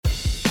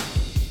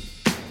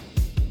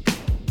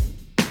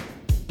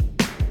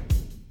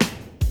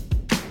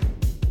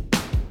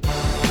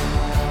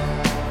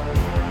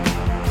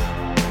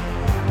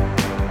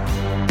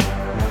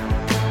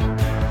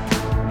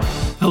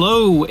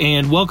Hello,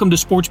 and welcome to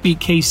SportsBeat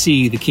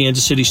KC, the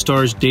Kansas City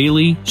Star's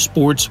daily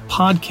sports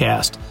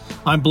podcast.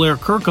 I'm Blair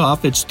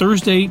Kirchhoff. It's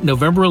Thursday,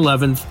 November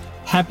 11th.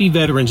 Happy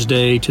Veterans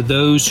Day to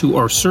those who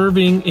are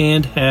serving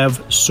and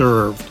have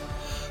served.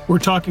 We're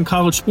talking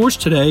college sports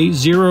today,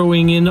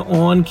 zeroing in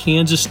on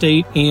Kansas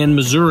State and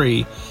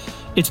Missouri.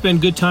 It's been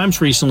good times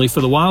recently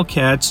for the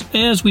Wildcats,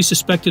 as we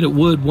suspected it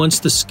would once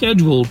the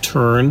schedule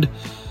turned.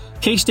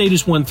 K-State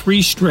has won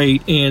 3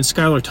 straight, and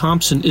Skylar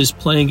Thompson is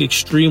playing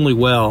extremely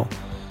well.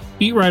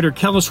 Beat writer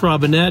Kellis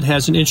Robinette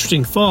has an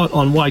interesting thought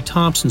on why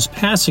Thompson's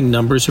passing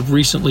numbers have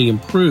recently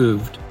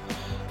improved.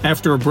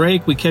 After a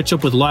break, we catch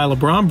up with Lila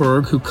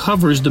Bromberg, who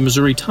covers the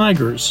Missouri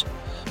Tigers.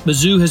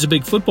 Mizzou has a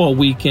big football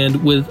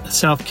weekend with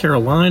South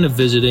Carolina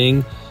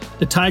visiting.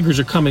 The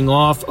Tigers are coming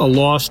off a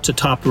loss to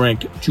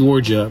top-ranked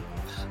Georgia.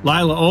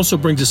 Lila also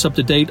brings us up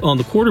to date on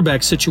the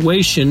quarterback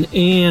situation,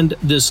 and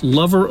this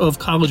lover of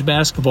college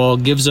basketball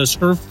gives us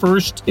her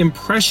first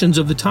impressions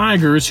of the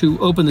Tigers, who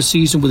opened the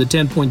season with a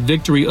 10-point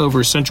victory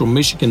over Central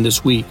Michigan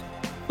this week.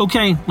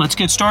 Okay, let's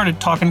get started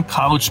talking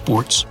college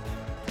sports.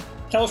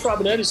 Kellis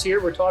Robinette is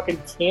here. We're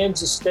talking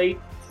Kansas State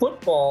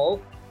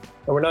football,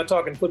 and we're not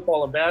talking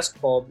football and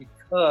basketball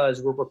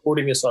because we're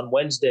recording this on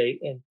Wednesday,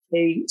 and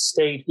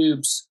K-State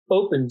Hoops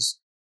opens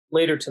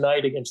later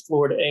tonight against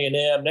Florida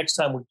A&M. Next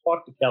time we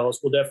talk to Kellis,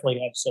 we'll definitely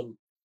have some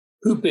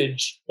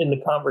hoopage in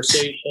the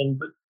conversation.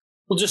 But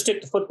we'll just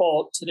stick to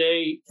football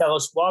today.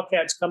 Kellis,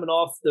 Wildcats coming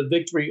off the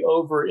victory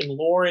over in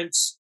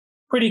Lawrence.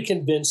 Pretty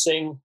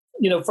convincing.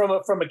 You know, from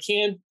a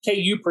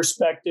KU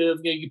perspective,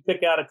 you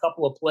pick out a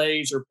couple of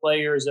plays or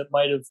players that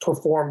might have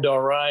performed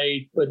all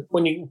right. But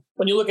when you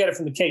look at it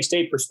from the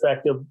K-State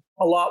perspective,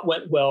 a lot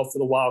went well for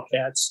the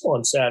Wildcats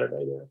on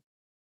Saturday there.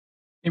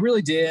 It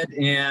really did,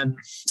 and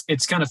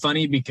it's kind of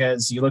funny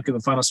because you look at the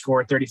final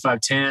score,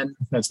 35-10.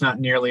 That's not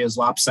nearly as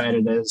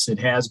lopsided as it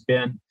has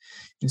been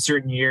in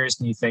certain years,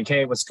 and you think,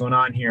 hey, what's going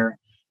on here?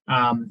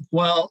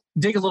 Well,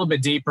 dig a little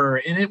bit deeper,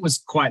 and it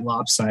was quite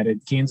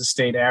lopsided. Kansas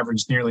State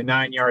averaged nearly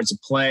 9 yards a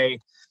play,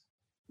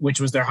 which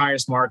was their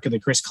highest mark of the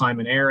Chris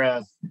Kleiman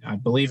era. I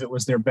believe it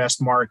was their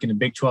best mark in a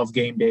Big 12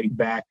 game dating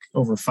back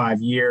over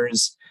 5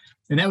 years,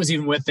 and that was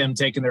even with them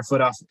taking their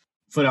foot off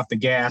the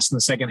gas in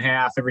the second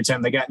half. Every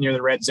time they got near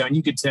the red zone,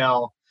 you could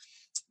tell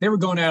they were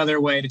going out of their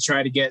way to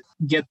try to get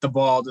the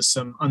ball to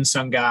some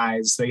unsung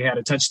guys. They had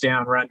a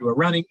touchdown run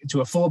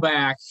to a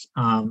fullback.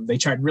 They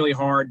tried really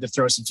hard to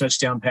throw some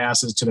touchdown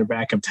passes to their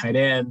backup tight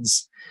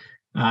ends.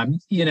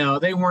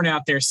 They weren't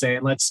out there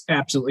saying, let's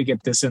absolutely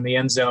get this in the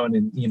end zone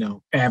and,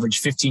 average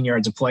 15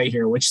 yards of play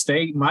here, which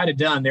they might have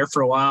done there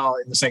for a while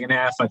in the second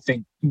half. I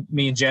think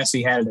me and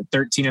Jesse had it at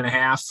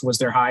 13.5 was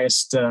their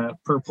highest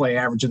per play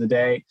average of the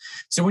day.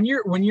 So when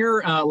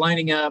you're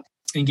lining up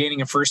and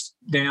gaining a first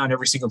down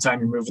every single time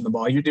you're moving the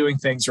ball, you're doing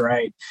things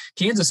right.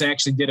 Kansas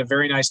actually did a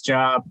very nice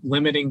job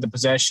limiting the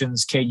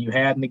possessions KU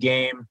had in the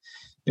game.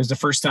 It was the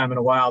first time in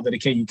a while that a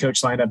KU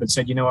coach lined up and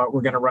said, you know what,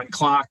 we're going to run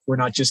clock. We're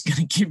not just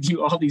going to give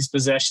you all these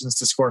possessions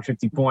to score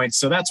 50 points.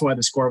 So that's why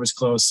the score was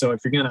close. So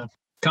if you're going to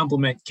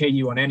compliment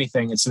KU on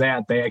anything, it's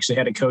that they actually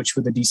had a coach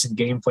with a decent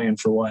game plan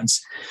for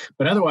once.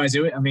 But otherwise,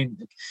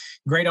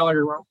 great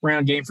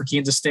all-around game for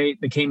Kansas State.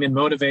 They came in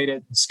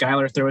motivated.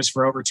 Skylar throws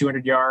for over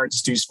 200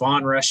 yards. Deuce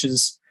Vaughn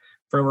rushes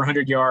for over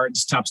 100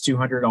 yards, tops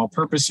 200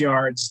 all-purpose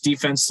yards.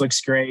 Defense looks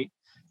great.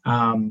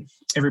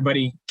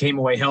 Everybody came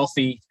away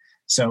healthy.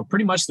 So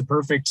pretty much the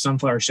perfect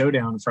Sunflower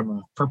Showdown from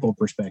a purple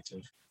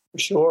perspective. For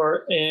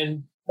sure.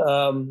 And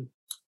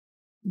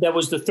that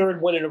was the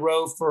third win in a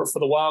row for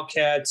the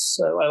Wildcats.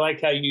 I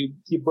like how you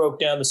broke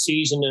down the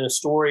season in a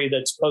story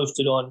that's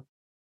posted on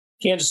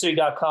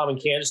kansascity.com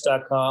and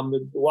kansas.com.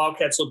 The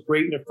Wildcats looked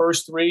great in their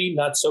first 3,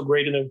 not so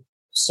great in their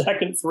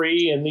second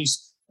 3, and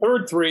these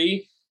third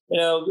 3,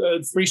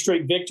 3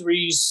 straight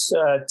victories,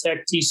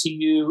 Tech,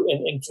 TCU,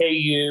 and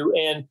KU.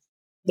 And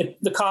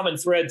the common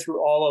thread through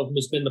all of them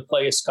has been the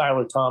play of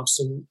Skylar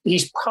Thompson.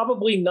 He's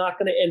probably not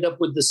going to end up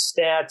with the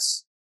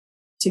stats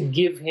to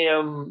give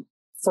him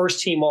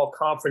first-team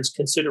all-conference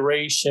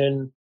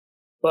consideration.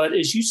 But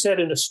as you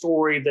said in a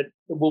story that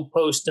we'll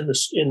post in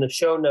the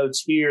show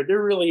notes here,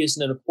 there really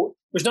isn't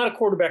there's not a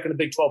quarterback in the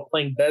Big 12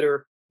 playing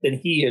better than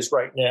he is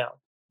right now.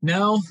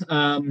 No,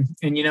 and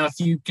if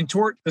you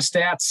contort the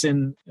stats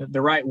in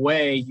the right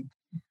way, you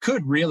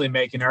could really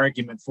make an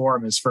argument for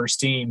him as first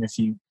team if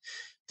you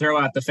throw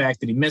out the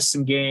fact that he missed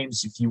some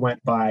games. If you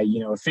went by,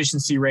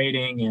 efficiency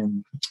rating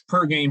and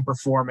per game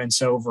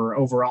performance over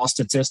overall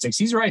statistics,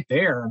 he's right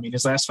there. I mean,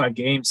 his last 5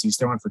 games, he's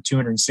throwing for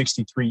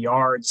 263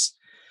 yards.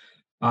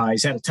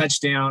 He's had a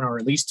touchdown or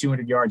at least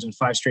 200 yards in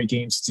 5 straight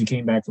games since he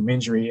came back from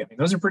injury. I mean,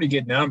 those are pretty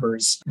good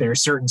numbers. There are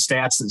certain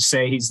stats that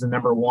say he's the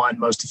number 1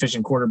 most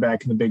efficient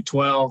quarterback in the Big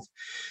 12.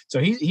 So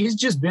he's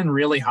just been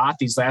really hot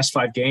these last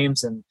 5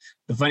 games. And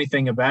the funny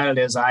thing about it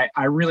is I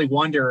really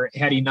wonder,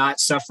 had he not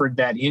suffered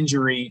that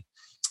injury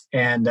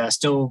and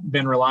still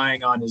been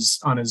relying on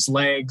his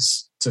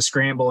legs to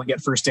scramble and get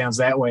first downs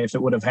that way, if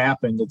it would have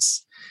happened.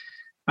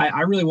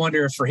 I really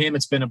wonder if for him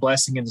it's been a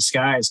blessing in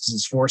disguise because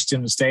it's forced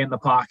him to stay in the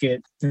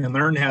pocket and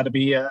learn how to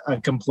be a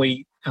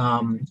complete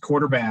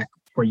quarterback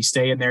where you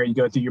stay in there, you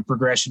go through your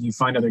progression, you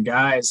find other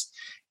guys.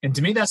 And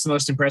to me, that's the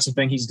most impressive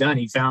thing he's done.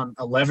 He found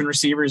 11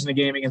 receivers in a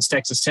game against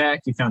Texas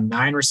Tech. He found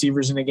 9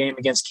 receivers in a game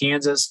against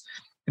Kansas.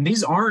 And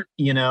these aren't,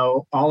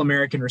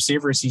 all-American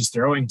receivers he's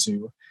throwing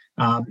to.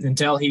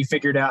 Until he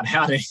figured out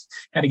how to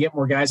get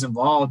more guys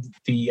involved.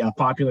 The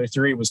popular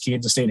theory was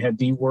Kansas State had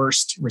the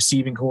worst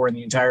receiving core in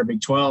the entire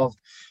Big 12.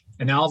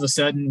 And now all of a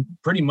sudden,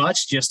 pretty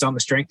much just on the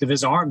strength of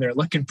his arm, they're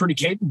looking pretty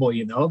capable,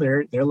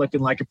 They're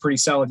looking like a pretty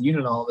solid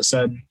unit all of a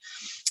sudden.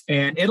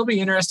 And it'll be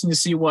interesting to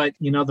see what,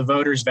 the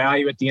voters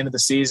value at the end of the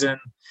season.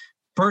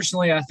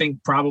 Personally, I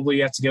think probably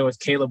you have to go with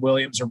Caleb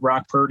Williams or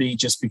Brock Purdy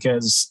just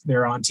because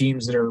they're on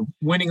teams that are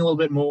winning a little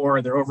bit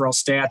more. Their overall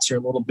stats are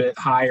a little bit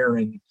higher.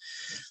 And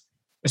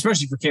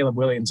especially for Caleb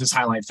Williams, his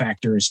highlight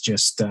factor is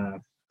just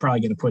probably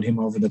going to put him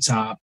over the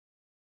top.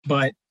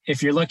 But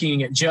if you're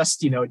looking at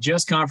just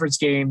conference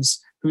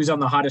games, who's on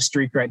the hottest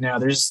streak right now,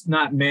 there's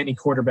not many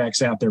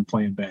quarterbacks out there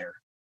playing better.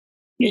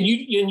 And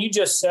you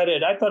just said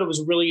it. I thought it was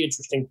a really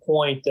interesting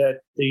point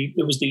that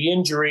it was the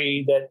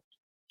injury that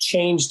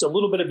changed a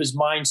little bit of his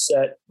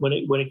mindset when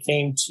it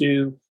came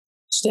to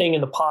staying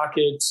in the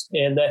pocket,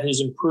 and that has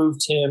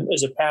improved him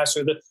as a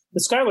passer. The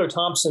Skylar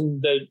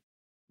Thompson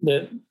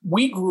that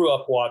we grew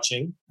up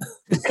watching,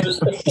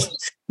 that's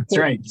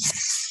right,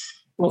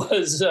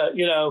 was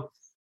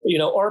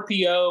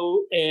RPO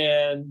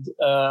and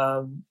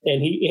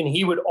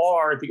he would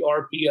R the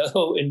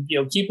RPO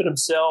and keep it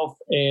himself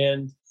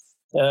and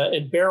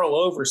barrel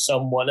over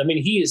someone. I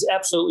mean, he is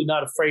absolutely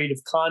not afraid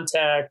of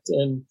contact,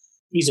 and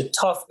he's a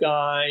tough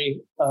guy.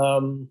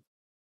 In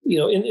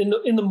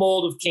the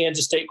mold of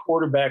Kansas State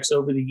quarterbacks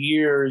over the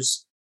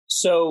years.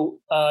 So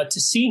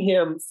to see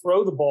him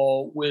throw the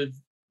ball with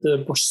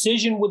the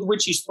precision with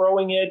which he's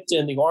throwing it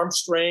and the arm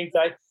strength,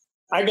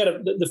 I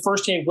got the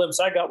firsthand glimpse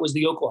I got was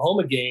the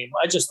Oklahoma game.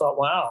 I just thought,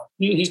 wow,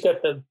 he's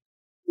got the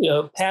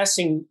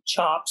passing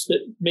chops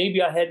that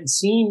maybe I hadn't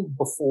seen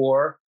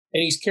before,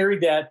 and he's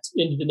carried that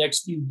into the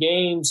next few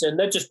games, and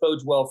that just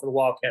bodes well for the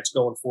Wildcats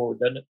going forward,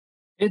 doesn't it?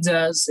 It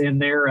does,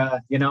 and they're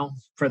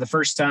for the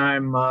first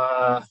time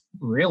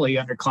really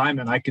under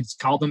Kleiman, I could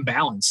call them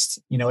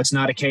balanced. It's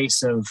not a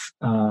case of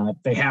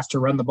they have to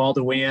run the ball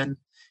to win.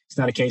 It's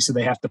not a case of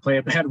they have to play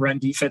a bad run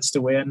defense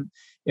to win.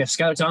 If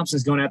Skylar Thompson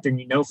is going out there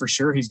and for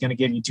sure he's going to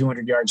give you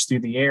 200 yards through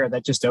the air,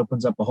 that just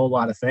opens up a whole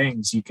lot of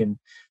things. You can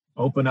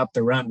open up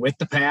the run with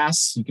the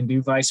pass. You can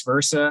do vice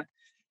versa.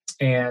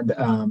 And,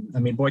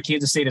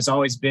 Kansas State has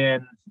always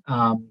been,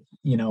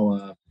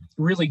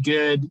 really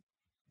good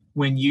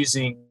when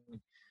using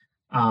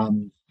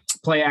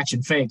play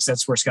action fakes.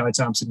 That's where Skylar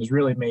Thompson has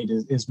really made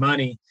his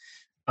money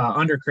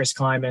under Chris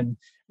Kleiman.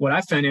 What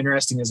I found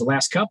interesting is the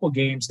last couple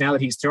games, now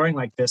that he's throwing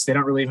like this, they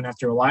don't really even have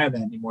to rely on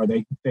that anymore.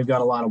 They've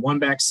got a lot of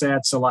one-back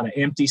sets, a lot of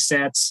empty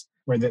sets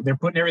where they're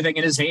putting everything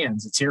in his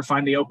hands. It's here,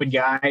 find the open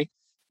guy,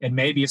 and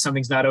maybe if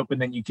something's not open,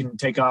 then you can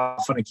take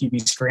off on a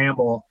QB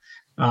scramble.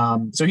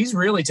 So he's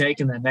really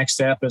taken that next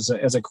step as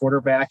a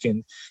quarterback.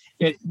 And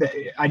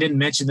I didn't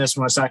mention this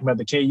when I was talking about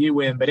the KU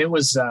win, but it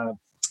was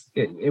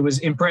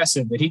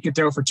impressive that he could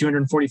throw for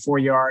 244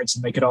 yards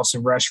and they could also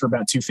rush for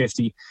about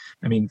 250.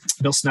 I mean,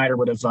 Bill Snyder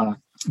would have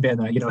been,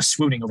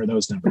 swooning over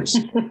those numbers.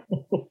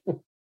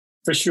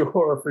 For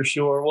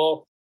sure.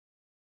 Well,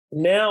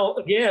 now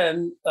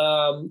again,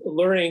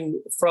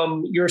 learning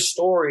from your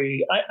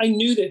story, I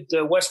knew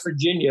that West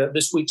Virginia,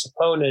 this week's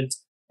opponent,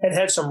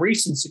 had some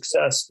recent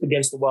success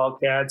against the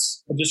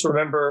Wildcats. I just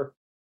remember,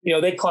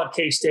 they caught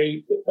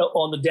K-State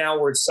on the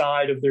downward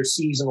side of their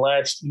season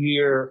last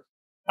year.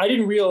 I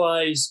didn't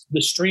realize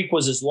the streak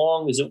was as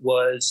long as it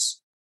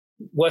was.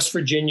 West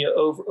Virginia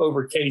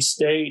over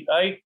K-State.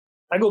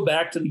 I go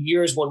back to the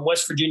years when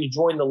West Virginia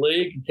joined the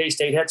league and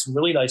K-State had some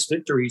really nice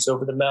victories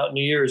over the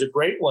Mountaineers. A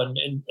great one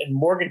in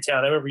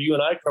Morgantown. I remember you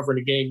and I covering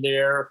a game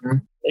there. Mm-hmm.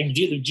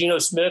 And Geno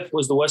Smith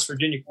was the West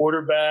Virginia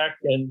quarterback,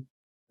 and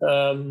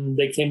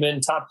they came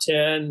in top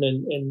 10,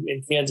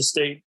 and Kansas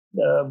State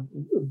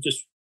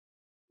just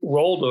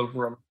rolled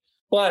over them.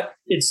 But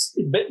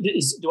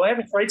do I have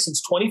it right?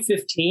 Since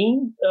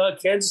 2015,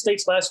 Kansas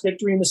State's last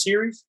victory in the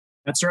series?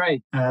 That's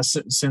right.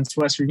 Since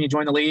West Virginia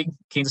joined the league,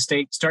 Kansas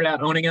State started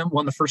out owning them,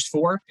 won the first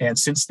 4. And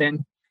since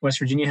then, West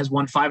Virginia has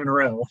won 5 in a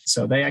row.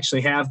 So they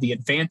actually have the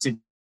advantage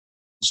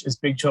as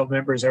Big 12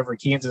 members over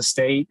Kansas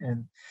State.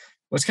 And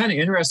what's kind of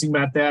interesting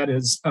about that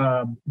is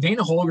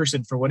Dana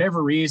Holgorsen, for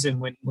whatever reason,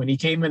 when he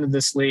came into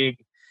this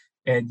league,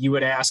 and you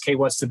would ask, hey,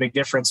 what's the big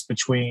difference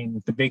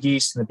between the Big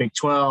East and the Big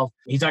 12?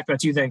 He talked about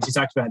 2 things. He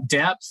talked about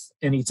depth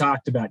and he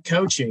talked about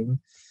coaching.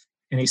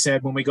 And he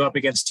said, when we go up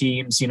against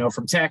teams,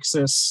 from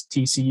Texas,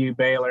 TCU,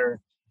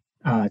 Baylor,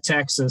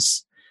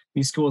 Texas,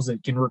 these schools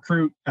that can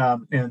recruit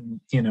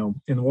in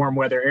warm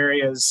weather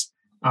areas,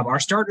 our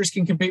starters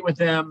can compete with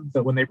them.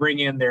 But when they bring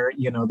in their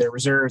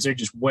reserves, they're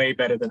just way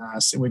better than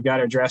us. And we've got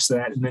to address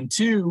that. And then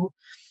 2,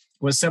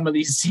 was some of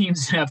these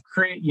teams have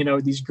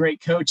these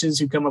great coaches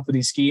who come up with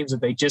these schemes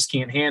that they just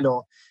can't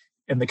handle.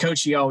 And the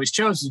coach he always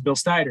chose was Bill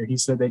Snyder. He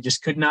said they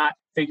just could not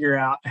figure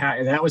out how,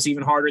 and that was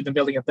even harder than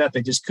building up that.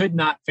 They just could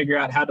not figure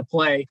out how to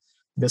play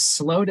the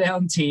slow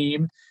down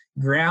team,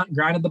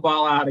 grinded the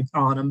ball out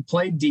on him,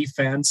 played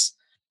defense.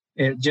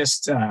 It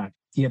just,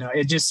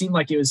 it just seemed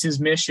like it was his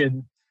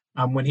mission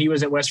when he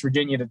was at West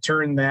Virginia to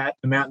turn the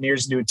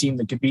Mountaineers into a team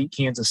that could beat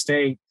Kansas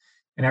State.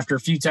 And after a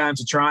few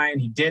times of trying,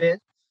 he did it.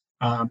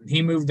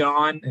 He moved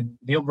on, and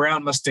Neil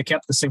Brown must have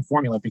kept the same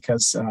formula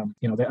because,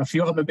 a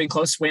few of them have been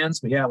close wins.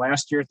 But, yeah,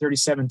 last year,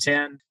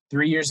 37-10.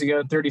 3 years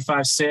ago,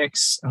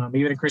 35-6.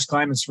 Even in Chris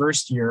Kleiman's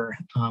first year,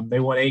 they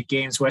won 8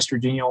 games. West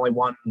Virginia only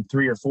won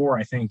 3 or 4,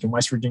 I think, and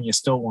West Virginia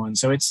still won.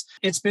 So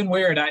it's been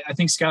weird. I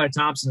think Skylar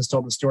Thompson has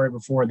told the story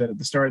before that at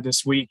the start of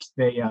this week,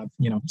 they,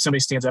 somebody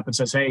stands up and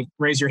says, hey,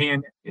 raise your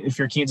hand if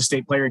you're a Kansas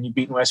State player and you've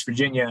beaten West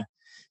Virginia.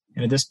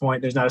 And at this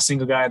point, there's not a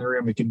single guy in the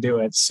room who can do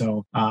it.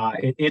 So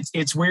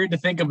it's weird to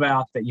think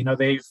about that.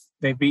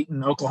 They've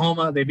beaten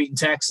Oklahoma, they've beaten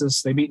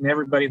Texas, they've beaten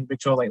everybody in the Big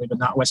 12 lately, but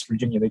not West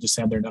Virginia. They just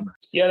had their number.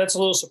 Yeah, that's a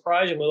little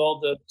surprising with all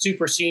the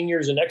super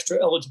seniors and extra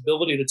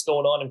eligibility that's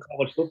going on in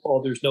college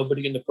football. There's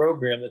nobody in the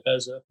program that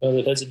has a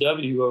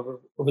W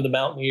over the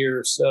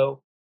Mountaineers.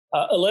 So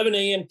 11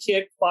 a.m.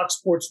 kick, Fox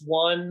Sports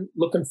 1.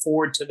 Looking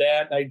forward to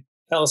that. I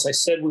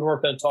said we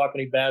weren't going to talk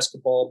any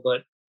basketball,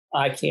 but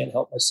I can't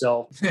help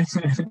myself.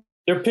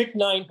 They're picked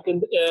 9th,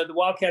 and the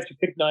Wildcats are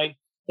picked 9th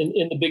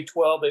in the Big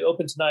 12. They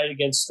open tonight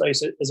against,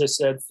 as I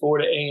said,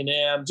 Florida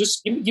A&M.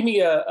 Just give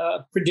me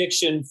a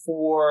prediction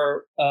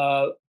for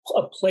a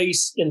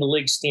place in the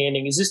league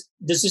standing. Does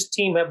this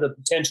team have the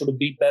potential to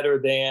be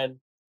better than?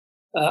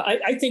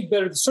 I think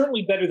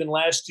certainly better than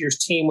last year's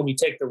team when you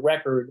take the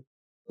record.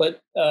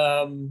 But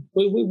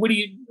what do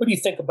you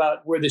think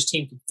about where this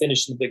team could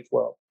finish in the Big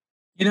 12?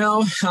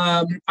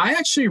 I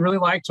actually really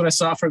liked what I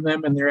saw from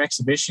them in their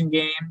exhibition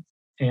game.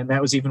 And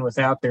that was even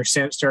without their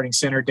starting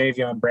center,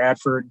 Davion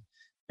Bradford.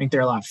 I think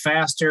they're a lot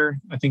faster.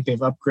 I think they've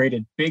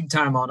upgraded big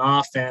time on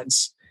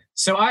offense.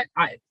 So I'm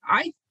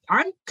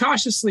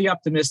cautiously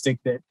optimistic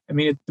that, at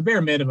the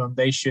bare minimum,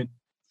 they should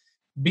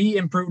be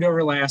improved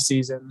over last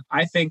season.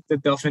 I think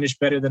that they'll finish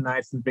better than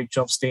 9th in the Big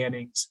 12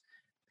 standings.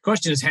 The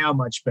question is how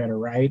much better,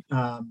 right?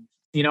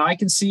 I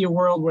can see a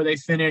world where they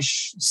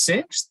finish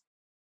 6th,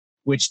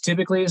 which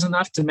typically is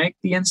enough to make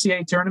the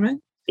NCAA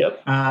tournament.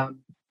 Yep.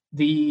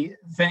 The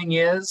thing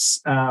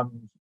is,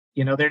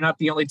 they're not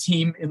the only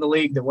team in the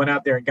league that went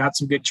out there and got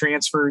some good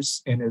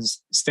transfers and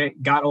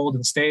got old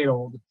and stayed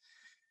old.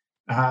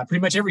 Pretty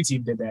much every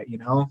team did that,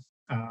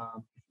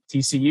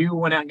 TCU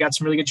went out and got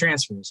some really good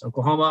transfers.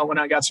 Oklahoma went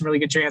out and got some really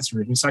good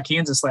transfers. We saw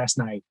Kansas last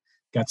night,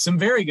 got some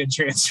very good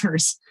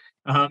transfers.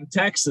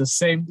 Texas,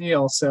 same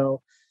deal.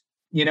 So,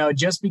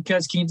 just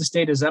because Kansas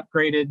State has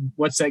upgraded,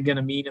 what's that going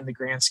to mean in the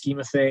grand scheme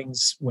of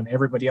things when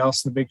everybody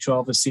else in the Big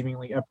 12 is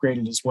seemingly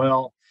upgraded as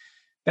well?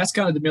 That's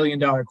kind of the $1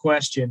 million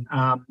question.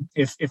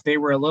 If they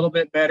were a little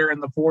bit better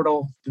in the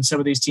portal than some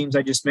of these teams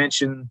I just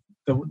mentioned,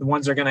 the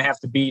ones they're going to have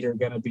to beat are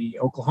going to be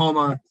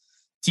Oklahoma,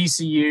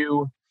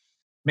 TCU,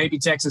 maybe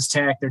Texas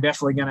Tech. They're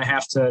definitely going to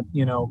have to,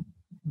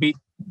 beat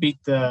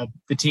the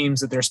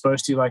teams that they're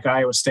supposed to, like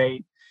Iowa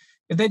State.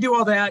 If they do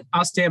all that,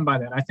 I'll stand by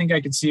that. I think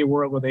I could see a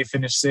world where they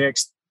finish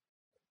 6th.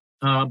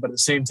 But at the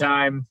same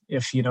time,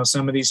 if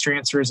some of these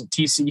transfers at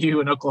TCU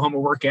and Oklahoma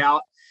work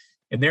out,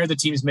 and they're the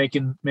teams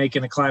making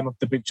a climb up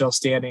the Big 12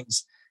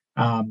 standings,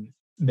 then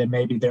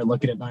maybe they're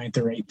looking at 9th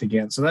or 8th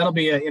again. So that'll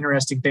be an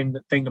interesting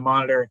thing to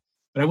monitor.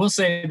 But I will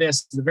say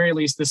this, at the very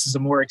least, this is a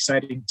more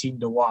exciting team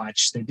to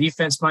watch. Their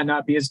defense might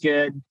not be as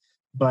good,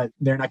 but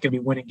they're not going to be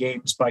winning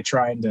games by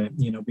trying to,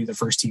 be the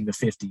first team to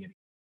 50.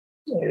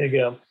 There you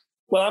go.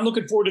 Well, I'm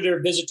looking forward to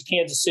their visit to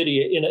Kansas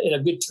City in a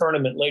good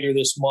tournament later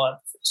this month.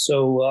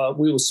 So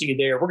we will see you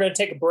there. We're going to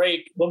take a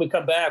break. When we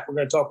come back, we're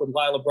going to talk with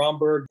Lila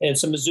Bromberg and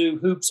some Mizzou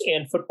hoops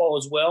and football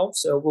as well.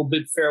 So we'll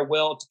bid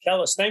farewell to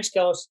Kellis. Thanks,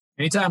 Kellis.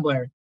 Anytime,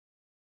 Blair.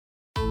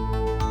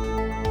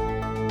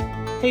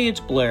 Hey, it's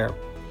Blair.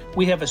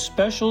 We have a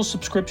special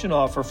subscription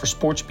offer for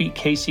SportsBeat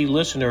KC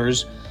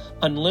listeners,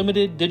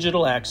 unlimited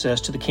digital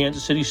access to the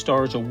Kansas City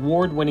Star's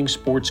award-winning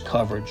sports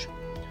coverage.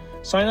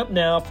 Sign up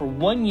now for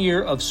 1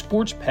 year of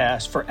Sports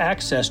Pass for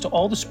access to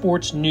all the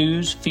sports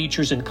news,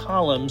 features, and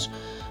columns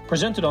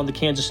presented on the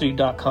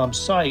kansascity.com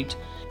site,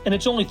 and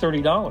it's only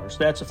 $30.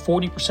 That's a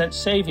 40%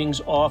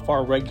 savings off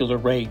our regular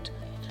rate.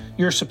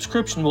 Your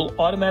subscription will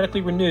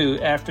automatically renew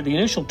after the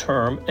initial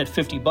term at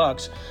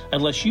 $50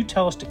 unless you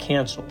tell us to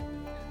cancel.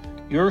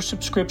 Your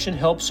subscription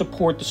helps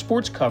support the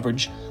sports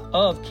coverage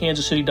of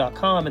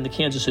kansascity.com and the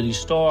Kansas City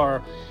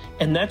Star,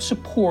 and that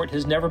support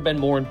has never been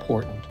more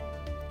important.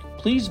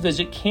 Please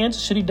visit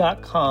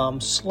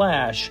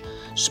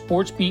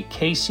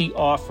kansascity.com/SportsBeatKC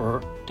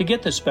offer to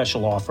get this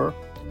special offer.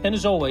 And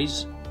as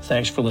always,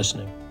 thanks for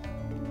listening.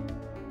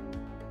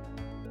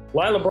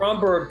 Lila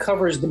Bromberg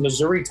covers the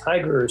Missouri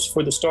Tigers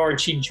for the Star, and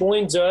she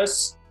joins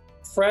us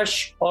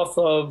fresh off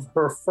of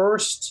her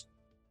first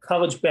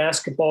college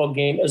basketball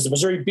game as the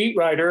Missouri beat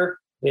writer.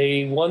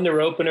 They won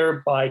their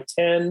opener by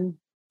 10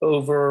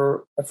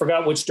 over, I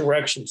forgot which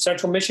direction,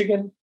 Central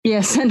Michigan?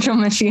 Yeah, Central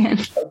Michigan.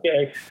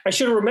 Okay. I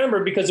should have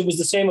remembered because it was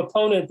the same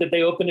opponent that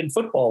they opened in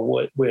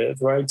football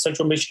with, right?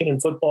 Central Michigan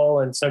in football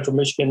and Central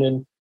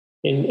Michigan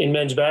in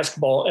men's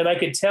basketball. And I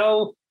could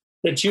tell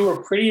that you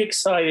were pretty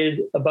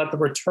excited about the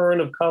return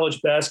of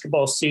college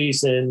basketball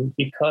season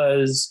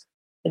because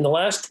in the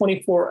last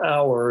 24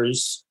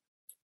 hours,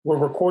 we're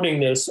recording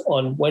this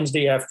on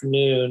Wednesday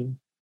afternoon,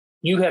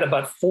 you had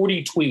about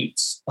 40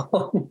 tweets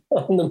on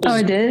the Mizzou. Oh,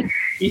 I did?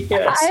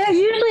 Yes. I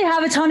usually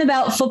have a ton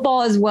about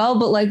football as well,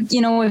 but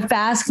with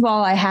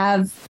basketball, I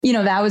have,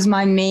 that was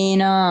my main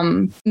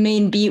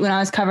beat when I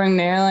was covering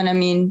Maryland. I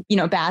mean,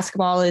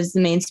 basketball is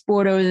the main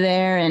sport over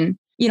there. And,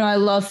 I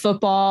love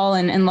football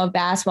and love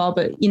basketball,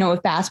 but,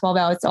 with basketball,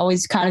 it's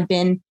always kind of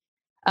been,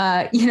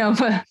 a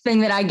thing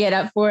that I get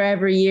up for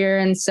every year.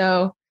 And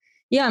so,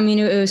 yeah, I mean,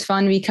 it was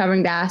fun to be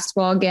covering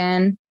basketball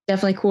again.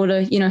 Definitely cool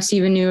to, see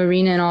the new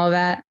arena and all of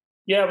that.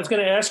 Yeah, I was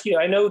going to ask you,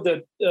 I know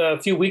that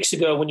a few weeks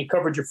ago when you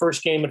covered your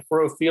first game at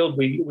Faurot Field,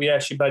 we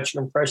asked you about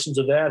your impressions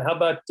of that. How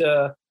about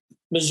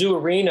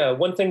Mizzou Arena?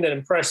 One thing that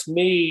impressed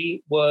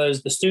me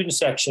was the student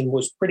section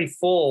was pretty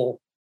full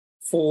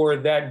for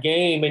that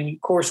game. And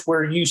of course,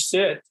 where you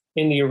sit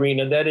in the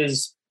arena,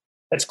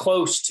 that's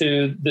close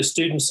to the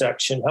student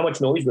section. How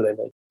much noise were they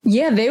making?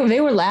 Yeah,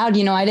 they were loud.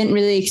 I didn't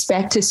really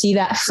expect to see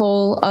that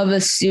full of a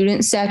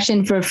student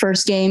section for a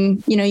first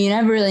game. You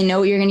never really know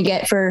what you're going to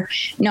get for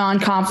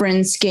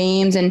non-conference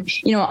games. And,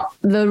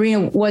 the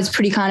arena was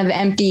pretty kind of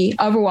empty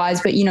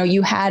otherwise, but,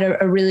 you had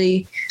a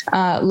really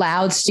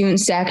loud student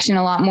section,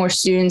 a lot more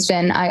students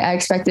than I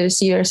expected to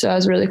see there. So that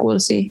was really cool to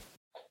see.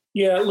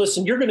 Yeah,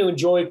 listen, you're going to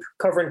enjoy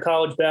covering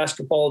college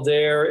basketball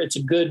there. It's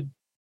a good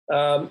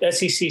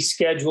SEC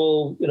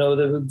schedule,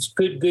 the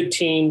good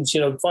teams,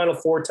 Final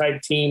Four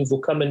type teams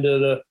will come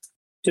into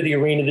the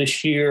arena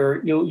this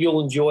year. You'll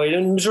enjoy it.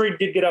 And Missouri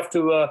did get off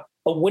to a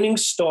winning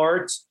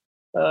start,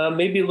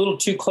 maybe a little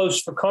too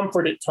close for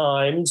comfort at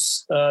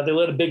times. They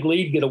let a big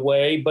lead get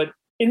away, but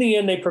in the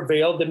end they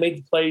prevailed. They made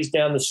the plays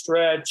down the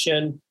stretch,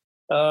 and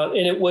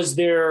it was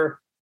their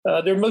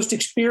most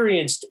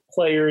experienced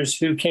players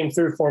who came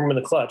through for them in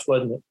the clutch,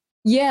 wasn't it?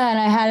 Yeah, and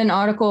I had an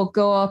article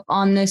go up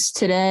on this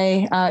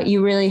today.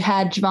 You really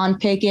had Javon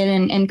Pickett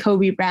and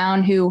Kobe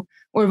Brown, who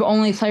were the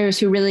only players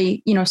who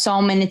really, saw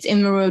minutes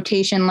in the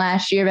rotation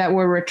last year that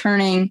were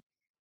returning,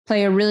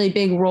 play a really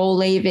big role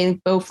late. They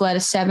both led a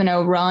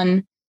 7-0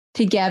 run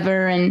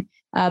together and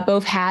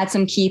both had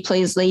some key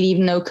plays late,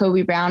 even though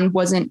Kobe Brown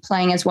wasn't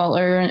playing as well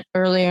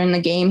earlier in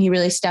the game. He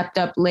really stepped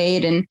up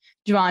late, and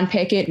Javon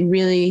Pickett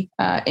really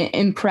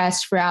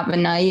impressed throughout the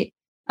night.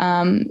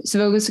 So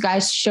those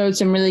guys showed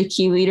some really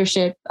key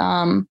leadership.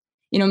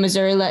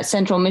 Missouri let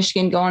Central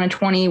Michigan go on a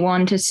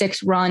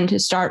 21-6 run to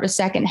start the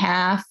second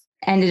half.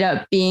 Ended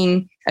up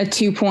being a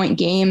 2-point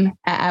game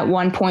at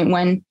one point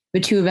when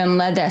the two of them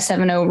led that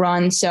 7-0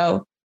 run.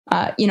 So,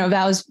 that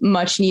was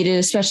much needed,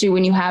 especially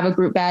when you have a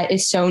group that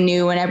is so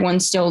new and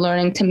everyone's still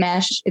learning to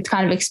mesh. It's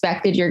kind of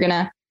expected you're going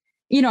to,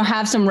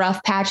 have some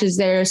rough patches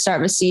there to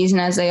start the season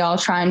as they all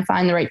try and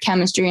find the right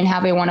chemistry and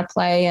how they want to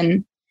play.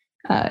 And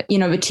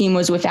the team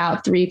was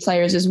without 3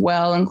 players as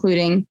well,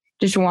 including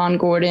Deshaun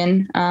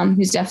Gordon,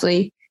 who's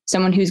definitely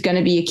someone who's going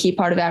to be a key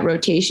part of that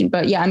rotation.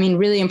 But yeah, I mean,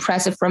 really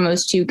impressive from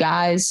those two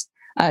guys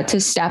to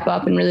step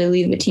up and really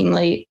lead the team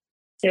late.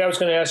 Yeah, I was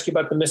going to ask you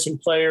about the missing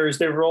players.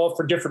 They were all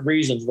for different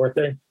reasons, weren't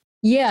they?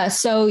 Yeah,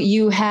 so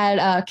you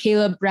had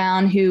Caleb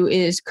Brown, who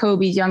is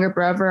Kobe's younger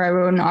brother. I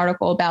wrote an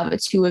article about the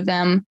two of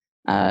them,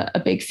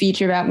 a big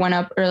feature that went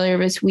up earlier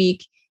this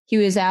week. He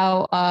was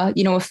out,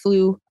 with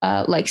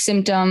flu-like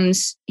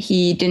symptoms.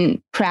 He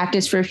didn't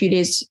practice for a few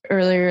days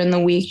earlier in the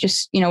week,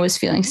 just, was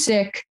feeling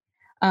sick.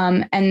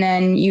 And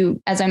then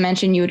as I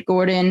mentioned, you had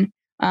Gordon,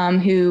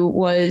 who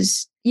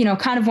was,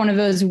 kind of one of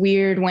those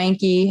weird,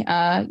 wanky,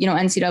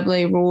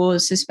 NCAA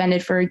rules,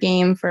 suspended for a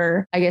game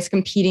for, I guess,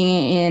 competing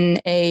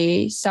in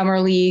a summer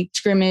league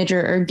scrimmage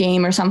or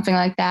game or something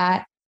like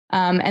that.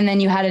 And then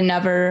you had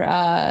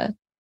another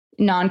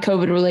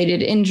non-COVID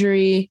related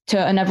injury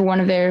to another one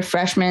of their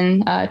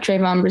freshmen,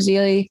 Trayvon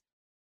Brazili.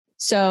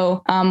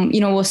 So,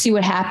 we'll see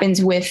what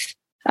happens with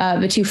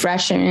the two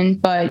freshmen,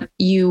 but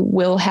you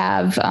will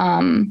have,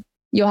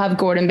 you'll have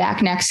Gordon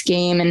back next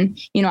game. And,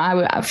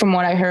 from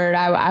what I heard,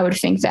 I would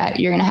think that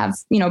you're going to have,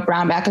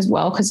 Brown back as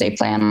well, because they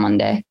play on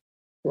Monday.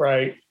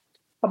 Right.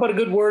 How about a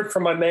good word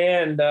from my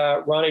man,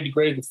 Ronnie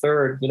DeGray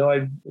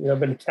III? I've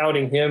been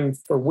touting him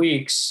for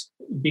weeks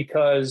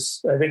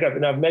because I think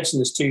I've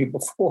mentioned this to you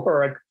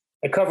before.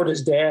 I covered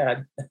his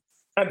dad.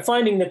 I'm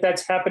finding that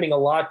that's happening a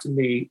lot to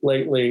me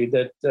lately,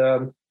 that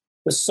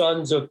the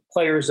sons of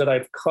players that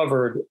I've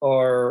covered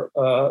are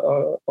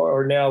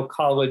now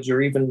college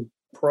or even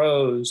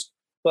pros,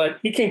 but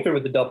he came through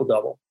with the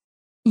double-double.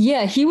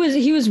 Yeah, he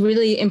was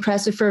really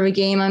impressive for the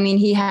game. I mean,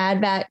 he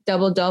had that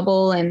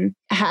double-double and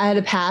had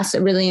a pass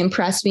that really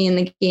impressed me in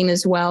the game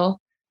as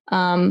well.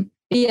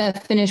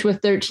 Finished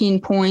with 13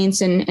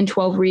 points and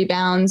 12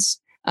 rebounds,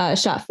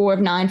 shot 4 of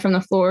 9 from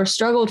the floor,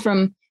 struggled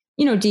from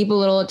deep a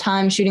little at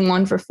times, shooting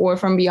 1 for 4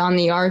 from beyond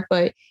the arc.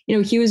 But,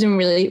 he was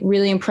really,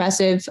 really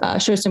impressive,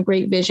 showed some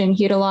great vision.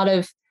 He had a lot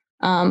of,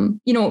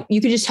 you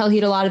could just tell he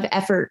had a lot of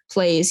effort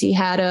plays. He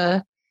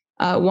had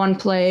one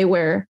play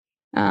where,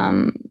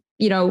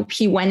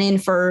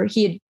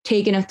 he had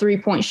taken a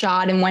 3-point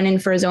shot and went in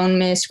for his own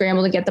miss,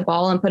 scrambled to get the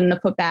ball and put in a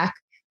putback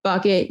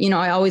bucket.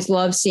 I always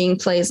love seeing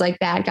plays like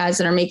that, guys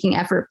that are making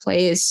effort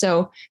plays.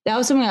 So that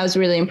was something I was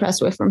really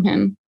impressed with from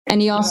him.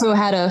 And he also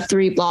had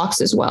 3 blocks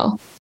as well.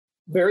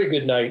 Very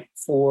good night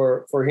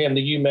for him,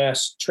 the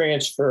UMass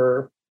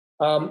transfer.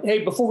 Hey,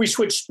 before we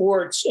switch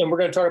sports, and we're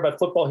going to talk about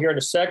football here in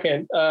a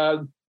second,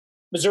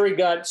 Missouri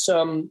got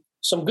some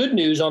good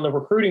news on the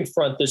recruiting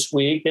front this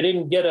week. They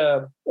didn't get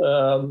a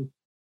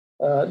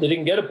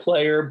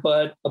player,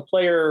 but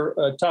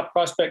a top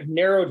prospect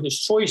narrowed his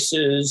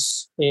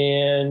choices,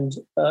 and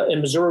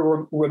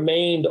Missouri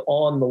remained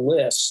on the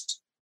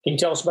list. Can you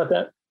tell us about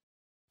that?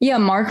 Yeah,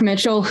 Mark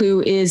Mitchell,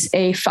 who is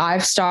a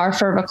 5-star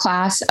for the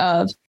class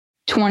of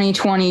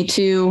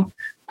 2022.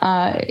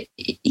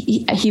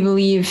 He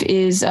believe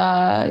is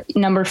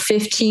number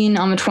 15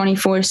 on the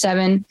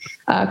 24/7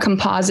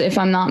 composite, if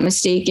I'm not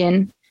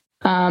mistaken.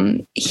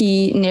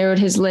 He narrowed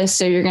his list,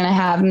 so you're going to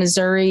have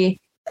Missouri,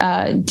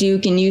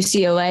 Duke, and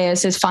UCLA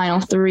as his final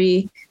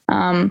 3.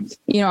 From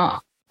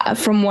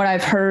what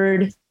I've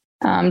heard,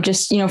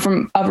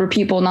 from other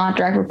people, not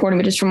direct reporting,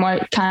 but just from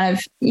what kind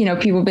of,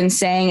 people have been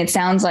saying, it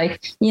sounds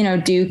like,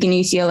 Duke and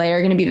UCLA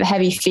are going to be the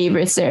heavy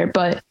favorites there.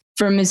 But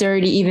for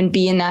Missouri to even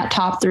be in that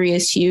top 3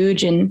 is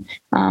huge. And,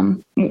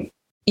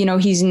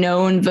 he's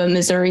known the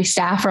Missouri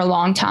staff for a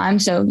long time,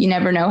 so you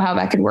never know how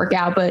that could work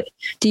out. But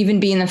to even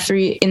be in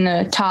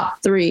the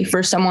top 3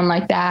 for someone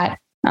like that,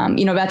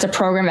 that's a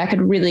program that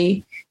could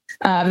really,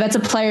 that's a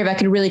player that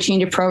could really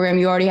change a program.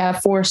 You already have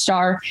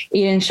 4-star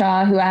Aiden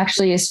Shaw, who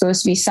actually is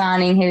supposed to be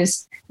signing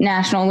his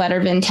national letter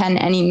of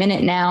intent any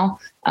minute now.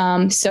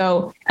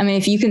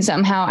 If you can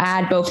somehow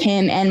add both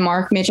him and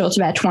Mark Mitchell to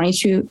that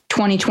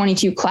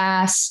 2022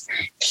 class,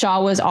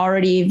 Shaw was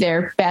already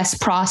their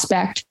best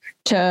prospect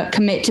to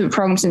commit to the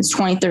program since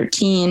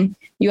 2013.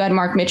 You had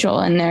Mark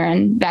Mitchell in there,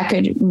 and that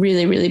could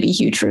really, really be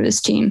huge for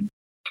this team.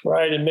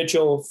 Right. And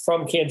Mitchell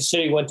from Kansas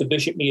City went to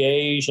Bishop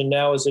Miege and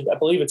now is I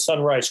believe it's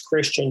Sunrise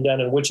Christian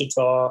down in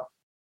Wichita.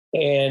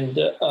 And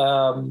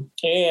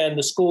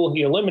the school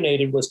he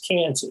eliminated was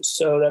Kansas.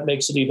 So that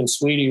makes it even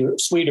sweeter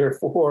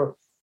for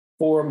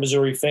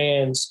Missouri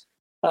fans.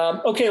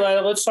 Okay,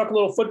 Lila, let's talk a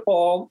little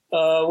football.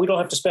 We don't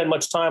have to spend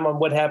much time on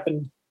what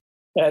happened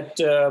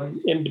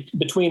in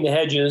between the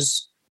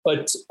hedges,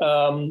 but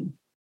the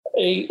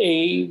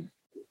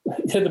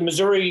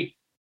Missouri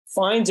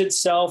finds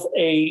itself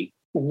a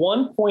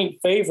 1-point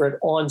favorite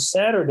on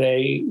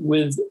Saturday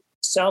with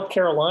South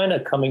Carolina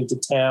coming to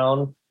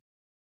town.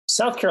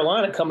 South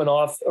Carolina coming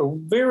off a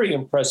very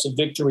impressive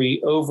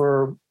victory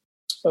over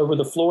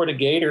the Florida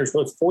Gators,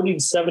 both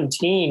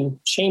 40-17.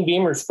 Shane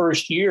Beamer's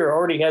first year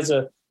already has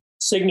a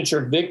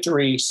signature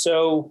victory.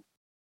 So,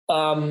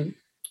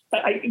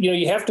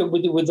 you have to,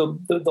 with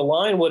the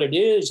line, what it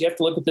is, you have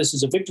to look at this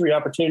as a victory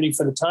opportunity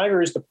for the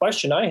Tigers. The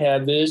question I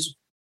have is,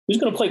 who's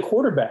going to play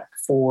quarterback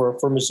for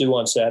Mizzou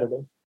on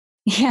Saturday?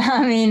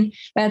 Yeah,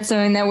 that's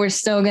something that we're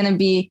still going to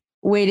be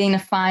waiting to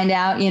find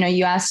out.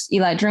 You asked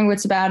Eli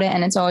Drinkwitz about it,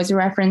 and it's always a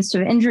reference to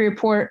the injury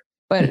report,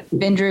 but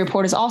the injury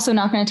report is also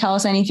not going to tell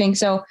us anything.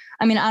 So,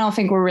 I don't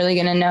think we're really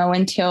going to know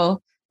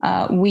until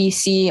we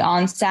see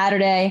on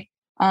Saturday.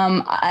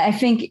 I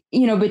think,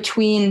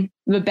 between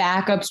the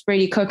backups,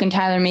 Brady Cook and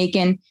Tyler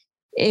Macon,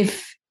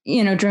 if,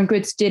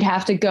 Drinkwitz did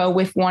have to go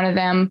with one of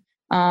them,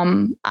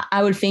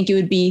 I would think it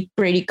would be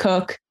Brady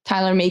Cook.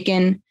 Tyler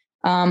Macon,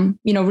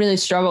 really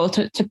struggled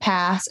to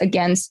pass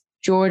against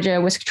Georgia,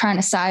 was trying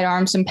to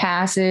sidearm some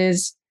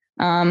passes.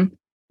 I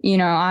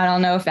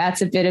don't know if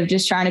that's a bit of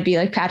just trying to be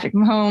like Patrick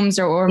Mahomes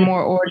or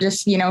more, or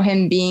just,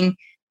 him being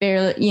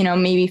barely,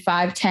 maybe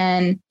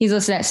 5'10". He's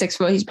listed at 6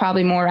 foot. He's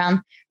probably more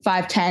around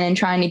 5'10" and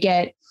trying to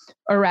get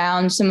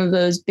around some of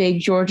those big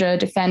Georgia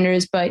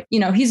defenders. But,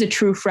 he's a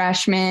true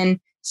freshman,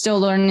 still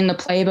learning the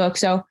playbook.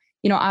 So,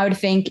 I would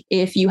think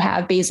if you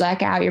have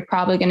Bazelak out, you're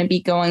probably going to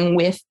be going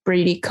with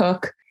Brady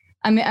Cook.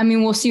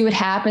 We'll see what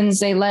happens.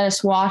 They let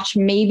us watch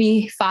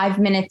maybe 5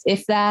 minutes,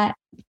 if that,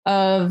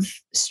 of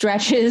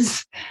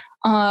stretches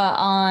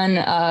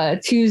on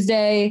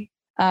Tuesday.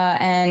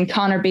 And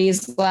Connor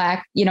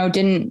Bazelak,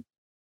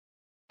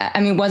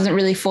 wasn't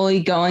really fully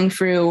going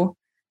through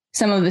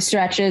some of the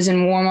stretches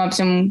and warm-ups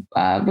and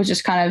was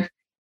just kind of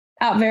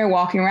out there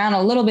walking around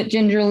a little bit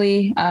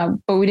gingerly,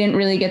 but we didn't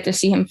really get to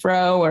see him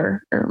throw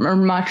or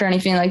much or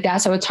anything like that.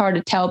 So it's hard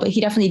to tell, but he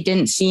definitely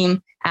didn't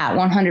seem at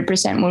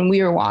 100% when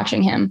we were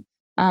watching him.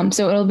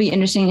 So it'll be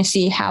interesting to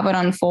see how it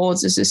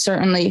unfolds. This is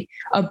certainly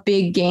a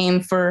big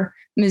game for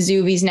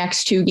Mizzou. These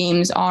next 2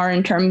 games are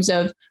in terms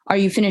of, are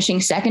you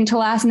finishing second to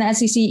last in the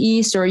SEC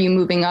East, or are you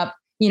moving up,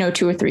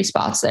 2 or 3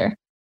 spots there?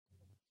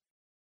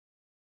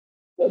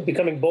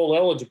 Becoming bowl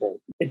eligible.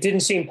 It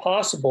didn't seem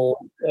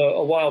possible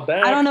a while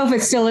back. I don't know if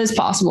it still is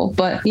possible,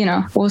 but,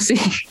 we'll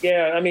see.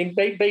 Yeah,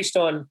 based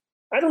on,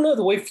 I don't know,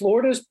 the way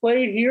Florida's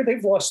played here,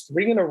 they've lost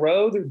 3 in a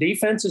row. Their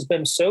defense has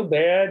been so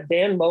bad.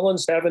 Dan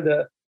Mullen's having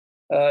to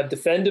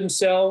defend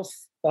himself.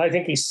 I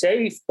think he's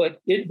safe, but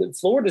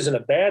Florida's in a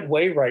bad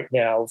way right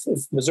now.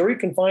 If Missouri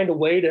can find a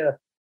way to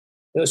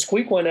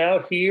squeak one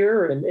out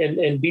here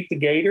and beat the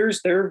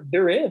Gators,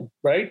 they're in,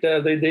 right?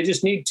 They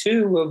just need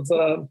 2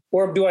 of,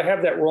 or do I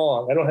have that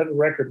wrong? I don't have the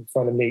record in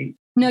front of me.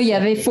 No, yeah,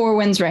 they have 4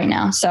 wins right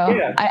now. So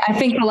yeah. I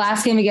think the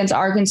last game against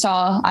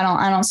Arkansas,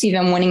 I don't see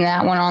them winning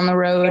that one on the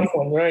road.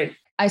 Right.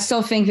 I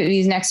still think that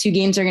these next 2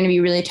 games are going to be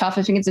really tough.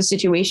 I think it's a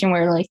situation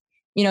where, like,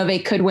 they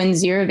could win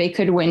 0, they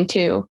could win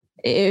 2.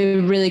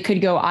 It really could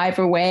go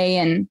either way.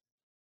 And,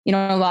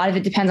 a lot of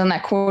it depends on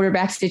that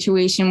quarterback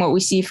situation, what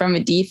we see from a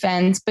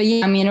defense. But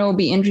yeah, it will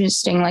be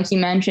interesting. Like you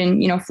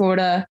mentioned,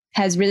 Florida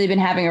has really been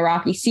having a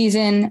rocky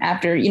season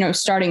after,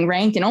 starting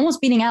ranked and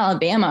almost beating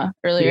Alabama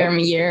earlier in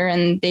the year.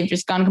 And they've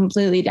just gone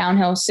completely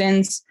downhill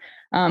since,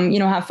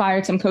 have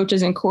fired some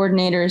coaches and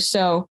coordinators.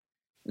 So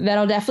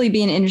that'll definitely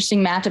be an interesting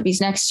matchup. These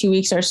next 2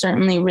 weeks are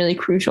certainly really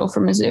crucial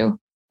for Mizzou.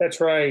 That's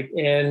right.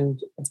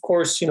 And of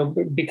course,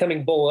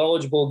 becoming bowl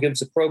eligible gives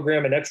the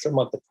program an extra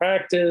month of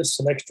practice,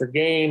 an extra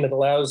game. It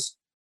allows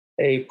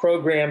a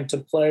program to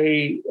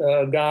play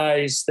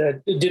guys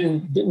that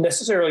didn't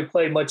necessarily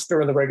play much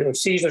during the regular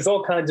season. There's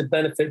all kinds of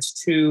benefits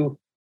to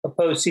a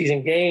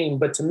postseason game.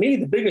 But to me,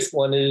 the biggest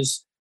one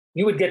is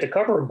you would get to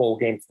cover a bowl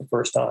game for the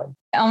first time.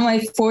 I'm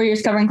like 4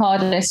 years covering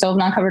college and I still have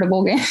not covered a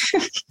bowl game.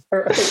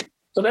 Right.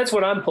 So that's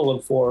what I'm pulling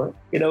for.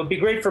 It'd be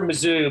great for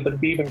Mizzou, but it'd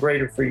be even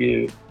greater for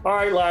you. All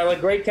right, Lila,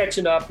 great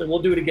catching up, and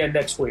we'll do it again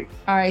next week.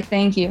 All right,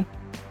 thank you.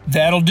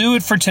 That'll do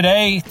it for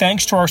today.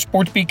 Thanks to our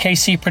SportsBeat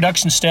KC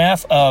production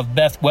staff of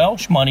Beth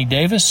Welsh, Monty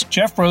Davis,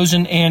 Jeff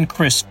Rosen, and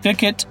Chris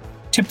Fickett.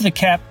 Tip of the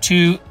cap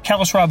to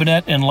Callis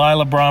Robinette and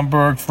Lila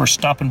Bromberg for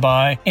stopping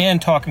by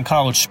and talking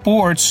college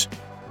sports.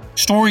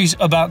 Stories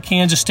about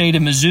Kansas State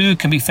and Mizzou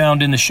can be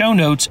found in the show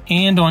notes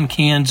and on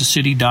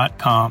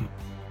kansascity.com.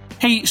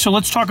 Hey, so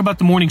let's talk about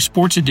the morning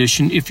sports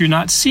edition. If you're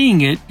not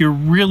seeing it, you're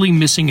really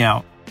missing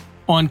out.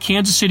 On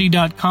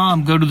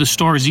kansascity.com, go to the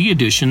Star Z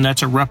edition.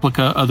 That's a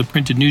replica of the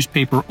printed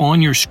newspaper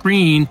on your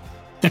screen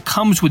that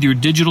comes with your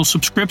digital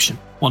subscription.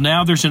 Well,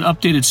 now there's an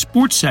updated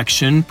sports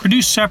section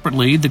produced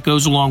separately that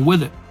goes along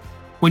with it.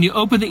 When you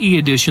open the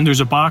e-edition,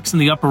 there's a box in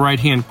the upper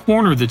right-hand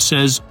corner that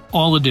says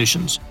All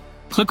Editions.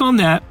 Click on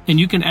that,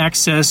 and you can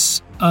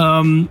access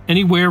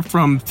anywhere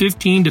from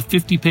 15 to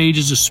 50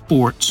 pages of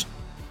sports.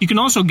 You can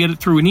also get it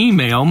through an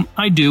email.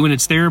 I do, and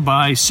it's there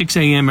by 6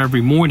 a.m. every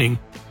morning.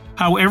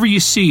 However you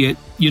see it,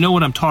 you know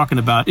what I'm talking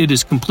about. It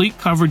is complete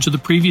coverage of the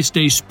previous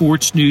day's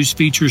sports, news,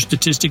 features,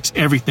 statistics,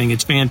 everything.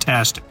 It's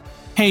fantastic.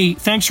 Hey,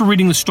 thanks for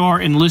reading the Star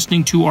and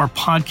listening to our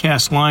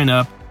podcast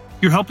lineup.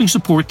 You're helping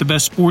support the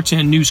best sports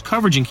and news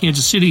coverage in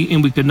Kansas City,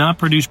 and we could not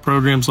produce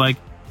programs like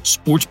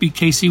SportsBeat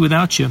KC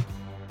without you.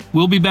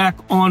 We'll be back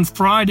on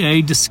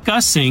Friday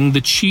discussing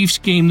the Chiefs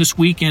game this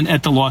weekend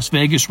at the Las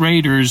Vegas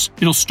Raiders.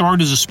 It'll start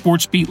as a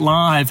Sports Beat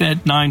Live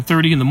at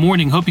 9:30 in the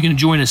morning. Hope you can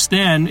join us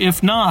then.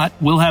 If not,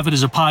 we'll have it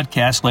as a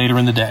podcast later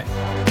in the day.